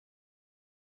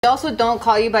They also don't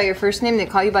call you by your first name, they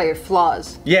call you by your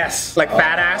flaws. Yes, like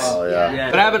fat ass. Oh,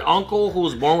 yeah. But I have an uncle who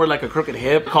was born with like a crooked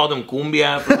hip, called him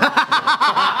cumbia.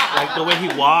 Like the way he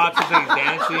walks, it's like he's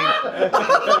dancing.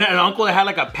 And an uncle that had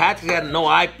like a patch, he had no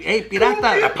eye. Hey,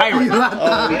 pirata, a pirate.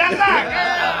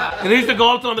 Pirata! And he used to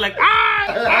go up to him and be like,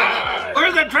 ah!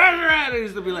 Where's the treasure at? And he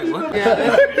used to be like, what? Yeah,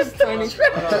 that's funny.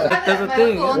 That's a My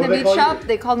thing. uncle owned the meat shop,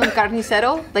 they called him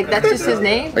carnicero. Like that's just his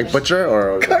name. Like butcher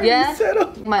or? Yeah.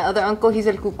 My other uncle, he's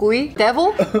el cucuy.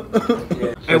 Devil.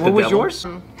 Hey, what was yours?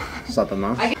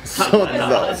 Satanás. I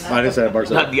didn't say it,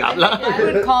 Barcelona. La Diabla.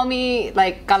 They would call me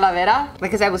like calavera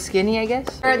because I was skinny, I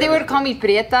guess. Or they would call me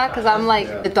prieta because I'm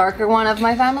like the darker one of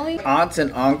my family. Aunts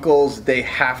and uncles, they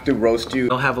have to roast you.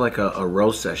 They'll have like a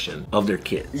roast session of their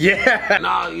kids. Yeah.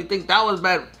 No, you think that was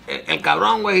bad? El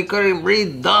cabrón, güey, he couldn't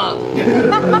read, duh.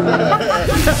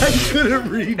 I couldn't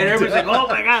read. And everybody's like, oh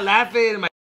my God, laughing. And my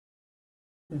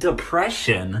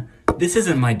Depression? This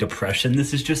isn't my depression,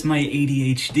 this is just my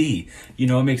ADHD. You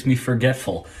know, it makes me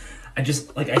forgetful. I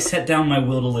set down my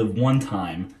will to live one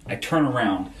time, I turn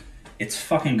around, it's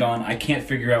fucking gone, I can't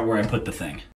figure out where I put the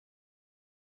thing.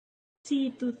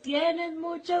 Si tú tienes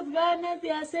muchas ganas de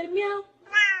hacer meow.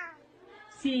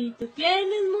 Si tú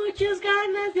tienes muchas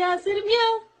ganas de hacer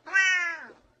meow.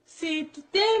 Si tú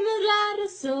tienes la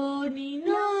razón y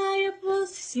no hay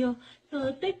oposición,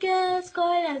 no te quedes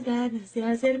con las ganas de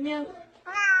hacer meow.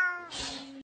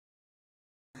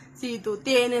 Si tú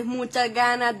tienes muchas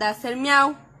ganas de hacer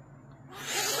miau,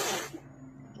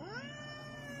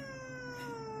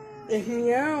 es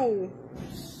miau.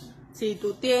 Si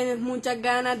tú tienes muchas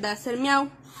ganas de hacer miau,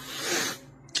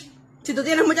 si tú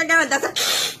tienes muchas ganas de hacer...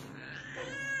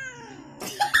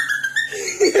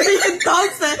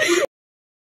 Entonces...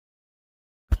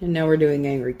 And now we're doing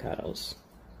angry cuddles.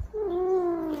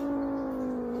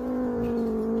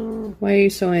 Why are you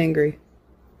so angry?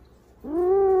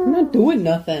 I'm not doing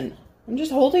nothing. I'm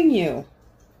just holding you.